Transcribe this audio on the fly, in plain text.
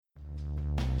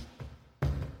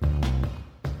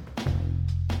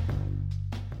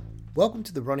Welcome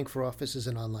to the Running for Office as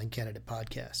an Online Candidate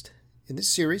podcast. In this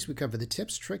series, we cover the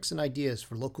tips, tricks, and ideas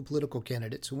for local political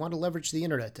candidates who want to leverage the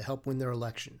internet to help win their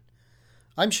election.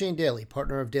 I'm Shane Daly,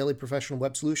 partner of Daily Professional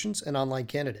Web Solutions and Online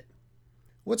Candidate.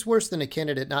 What's worse than a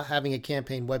candidate not having a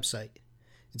campaign website?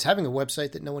 It's having a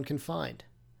website that no one can find.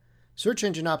 Search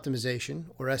engine optimization,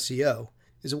 or SEO,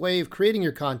 is a way of creating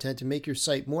your content to make your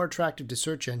site more attractive to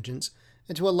search engines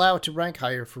and to allow it to rank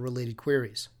higher for related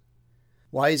queries.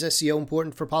 Why is SEO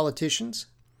important for politicians?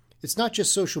 It's not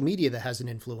just social media that has an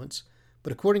influence,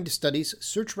 but according to studies,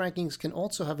 search rankings can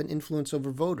also have an influence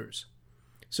over voters.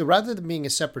 So rather than being a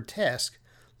separate task,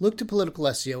 look to political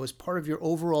SEO as part of your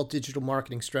overall digital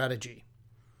marketing strategy.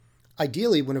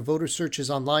 Ideally, when a voter searches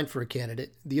online for a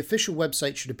candidate, the official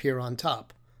website should appear on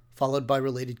top, followed by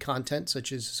related content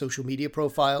such as social media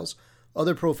profiles,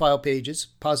 other profile pages,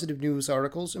 positive news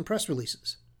articles, and press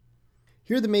releases.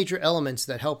 Here are the major elements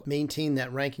that help maintain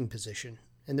that ranking position,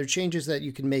 and they're changes that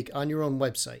you can make on your own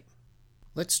website.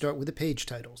 Let's start with the page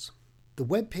titles. The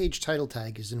web page title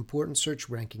tag is an important search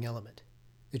ranking element.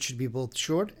 It should be both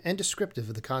short and descriptive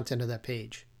of the content of that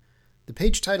page. The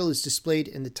page title is displayed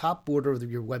in the top border of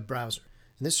your web browser,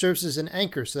 and this serves as an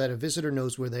anchor so that a visitor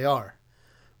knows where they are.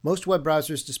 Most web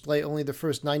browsers display only the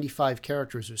first 95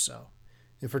 characters or so,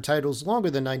 and for titles longer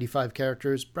than 95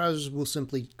 characters, browsers will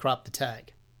simply crop the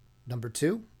tag. Number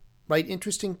 2, write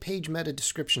interesting page meta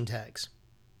description tags.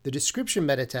 The description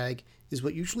meta tag is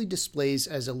what usually displays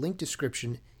as a link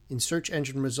description in search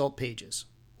engine result pages,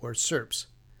 or SERPs.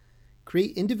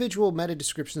 Create individual meta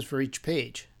descriptions for each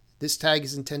page. This tag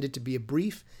is intended to be a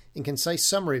brief and concise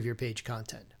summary of your page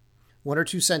content. 1 or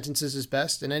 2 sentences is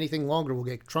best, and anything longer will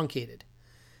get truncated.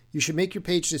 You should make your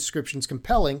page descriptions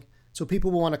compelling so people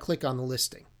will want to click on the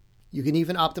listing. You can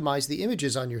even optimize the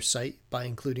images on your site by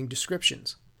including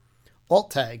descriptions. Alt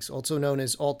tags, also known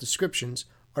as alt descriptions,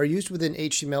 are used within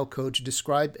HTML code to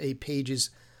describe a page's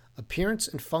appearance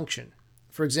and function.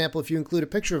 For example, if you include a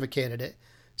picture of a candidate,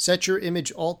 set your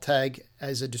image alt tag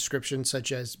as a description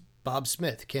such as Bob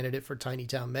Smith, candidate for Tiny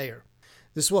Town Mayor.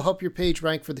 This will help your page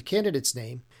rank for the candidate's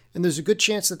name, and there's a good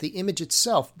chance that the image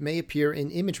itself may appear in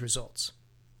image results.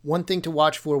 One thing to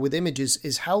watch for with images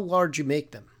is how large you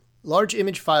make them. Large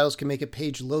image files can make a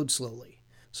page load slowly,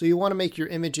 so you want to make your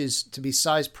images to be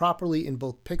sized properly in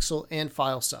both pixel and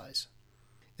file size.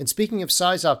 And speaking of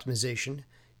size optimization,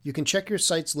 you can check your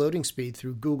site's loading speed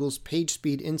through Google's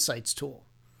PageSpeed Insights tool.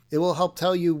 It will help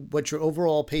tell you what your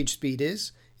overall page speed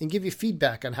is and give you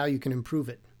feedback on how you can improve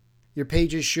it. Your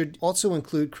pages should also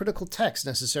include critical text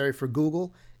necessary for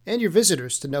Google and your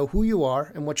visitors to know who you are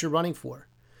and what you're running for.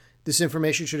 This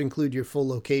information should include your full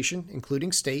location,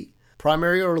 including state,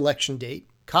 primary or election date,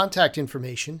 contact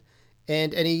information,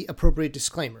 and any appropriate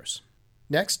disclaimers.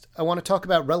 Next, I want to talk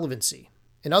about relevancy.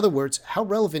 In other words, how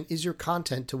relevant is your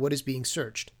content to what is being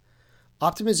searched?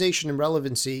 Optimization and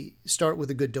relevancy start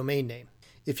with a good domain name.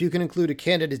 If you can include a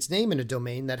candidate's name in a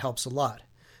domain, that helps a lot.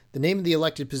 The name of the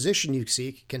elected position you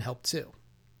seek can help too.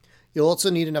 You'll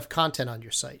also need enough content on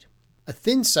your site. A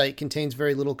thin site contains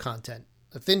very little content.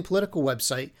 A thin political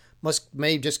website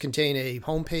may just contain a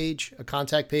homepage, a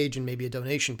contact page, and maybe a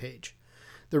donation page.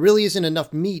 There really isn't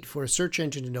enough meat for a search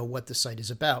engine to know what the site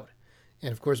is about.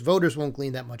 And of course, voters won't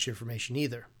glean that much information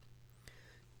either.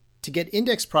 To get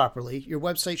indexed properly, your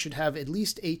website should have at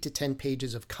least 8 to 10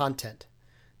 pages of content.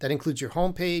 That includes your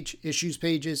homepage, issues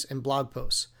pages, and blog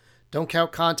posts. Don't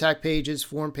count contact pages,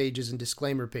 form pages, and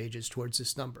disclaimer pages towards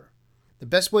this number. The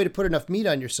best way to put enough meat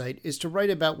on your site is to write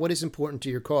about what is important to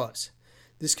your cause.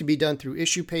 This can be done through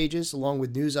issue pages, along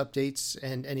with news updates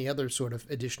and any other sort of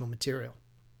additional material.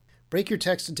 Break your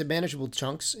text into manageable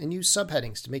chunks and use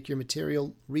subheadings to make your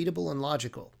material readable and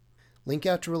logical. Link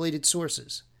out to related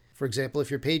sources. For example, if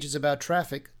your page is about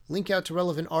traffic, link out to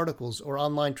relevant articles or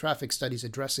online traffic studies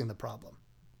addressing the problem.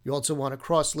 You also want to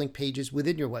cross-link pages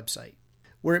within your website.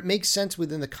 Where it makes sense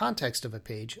within the context of a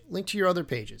page, link to your other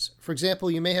pages. For example,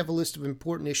 you may have a list of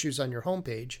important issues on your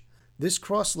homepage. This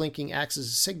cross-linking acts as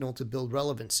a signal to build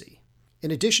relevancy. In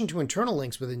addition to internal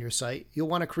links within your site, you'll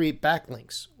want to create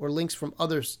backlinks or links from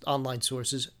other online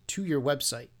sources to your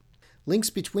website.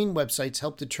 Links between websites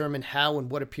help determine how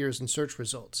and what appears in search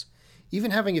results.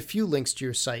 Even having a few links to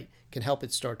your site can help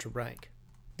it start to rank.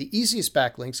 The easiest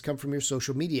backlinks come from your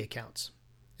social media accounts.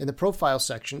 In the profile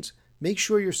sections, make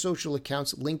sure your social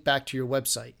accounts link back to your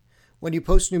website. When you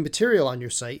post new material on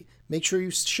your site, make sure you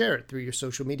share it through your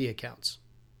social media accounts.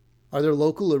 Are there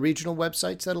local or regional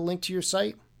websites that'll link to your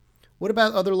site? What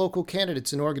about other local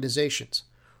candidates and organizations?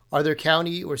 Are there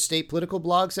county or state political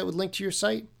blogs that would link to your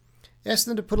site? Ask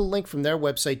them to put a link from their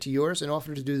website to yours and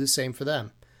offer to do the same for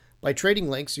them. By trading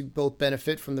links, you both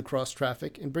benefit from the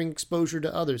cross-traffic and bring exposure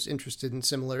to others interested in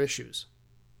similar issues.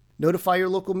 Notify your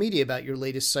local media about your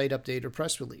latest site update or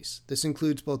press release. This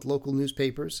includes both local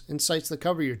newspapers and sites that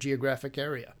cover your geographic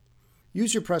area.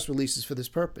 Use your press releases for this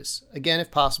purpose. Again,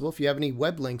 if possible, if you have any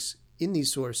web links in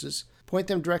these sources, point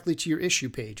them directly to your issue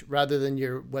page rather than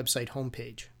your website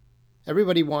homepage.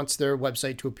 Everybody wants their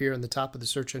website to appear on the top of the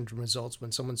search engine results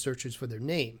when someone searches for their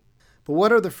name. But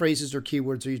what other phrases or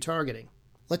keywords are you targeting?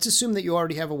 Let's assume that you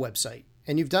already have a website,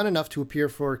 and you've done enough to appear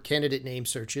for candidate name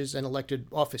searches and elected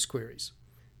office queries.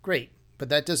 Great, but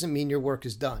that doesn't mean your work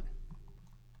is done.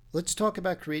 Let's talk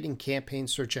about creating campaign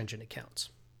search engine accounts.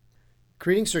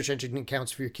 Creating search engine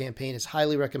accounts for your campaign is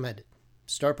highly recommended.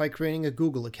 Start by creating a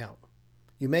Google account.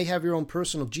 You may have your own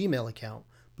personal Gmail account,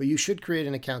 but you should create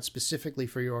an account specifically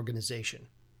for your organization.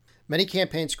 Many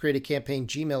campaigns create a campaign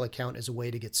Gmail account as a way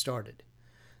to get started.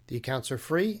 The accounts are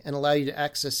free and allow you to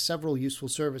access several useful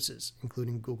services,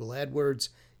 including Google AdWords,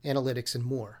 Analytics, and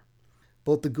more.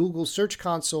 Both the Google Search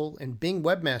Console and Bing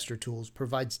Webmaster Tools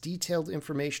provides detailed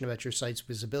information about your site's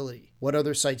visibility, what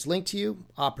other sites link to you,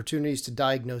 opportunities to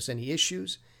diagnose any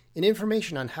issues, and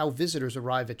information on how visitors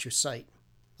arrive at your site.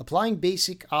 Applying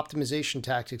basic optimization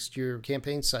tactics to your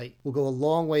campaign site will go a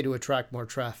long way to attract more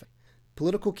traffic.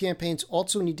 Political campaigns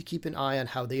also need to keep an eye on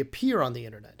how they appear on the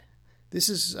internet. This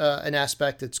is an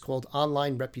aspect that's called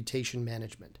online reputation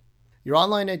management. Your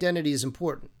online identity is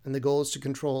important, and the goal is to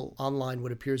control online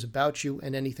what appears about you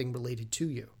and anything related to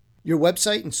you. Your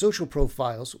website and social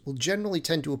profiles will generally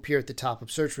tend to appear at the top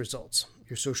of search results.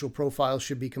 Your social profiles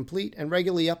should be complete and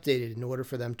regularly updated in order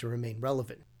for them to remain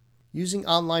relevant. Using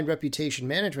online reputation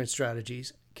management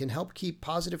strategies can help keep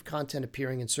positive content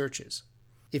appearing in searches.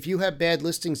 If you have bad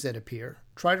listings that appear,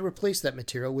 try to replace that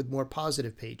material with more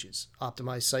positive pages,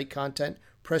 optimize site content,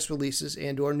 press releases,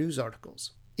 and/or news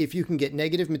articles. If you can get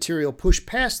negative material pushed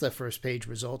past the first page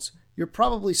results, you're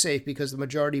probably safe because the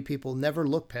majority of people never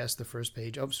look past the first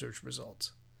page of search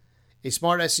results. A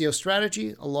smart SEO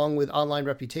strategy, along with online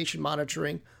reputation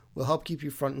monitoring, will help keep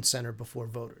you front and center before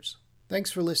voters.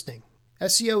 Thanks for listening.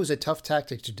 SEO is a tough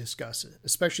tactic to discuss,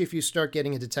 especially if you start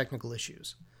getting into technical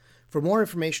issues. For more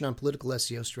information on political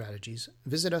SEO strategies,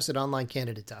 visit us at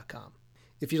onlinecandidate.com.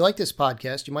 If you like this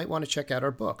podcast, you might want to check out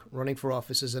our book, Running for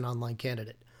Office as an Online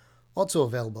Candidate, also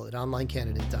available at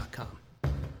onlinecandidate.com.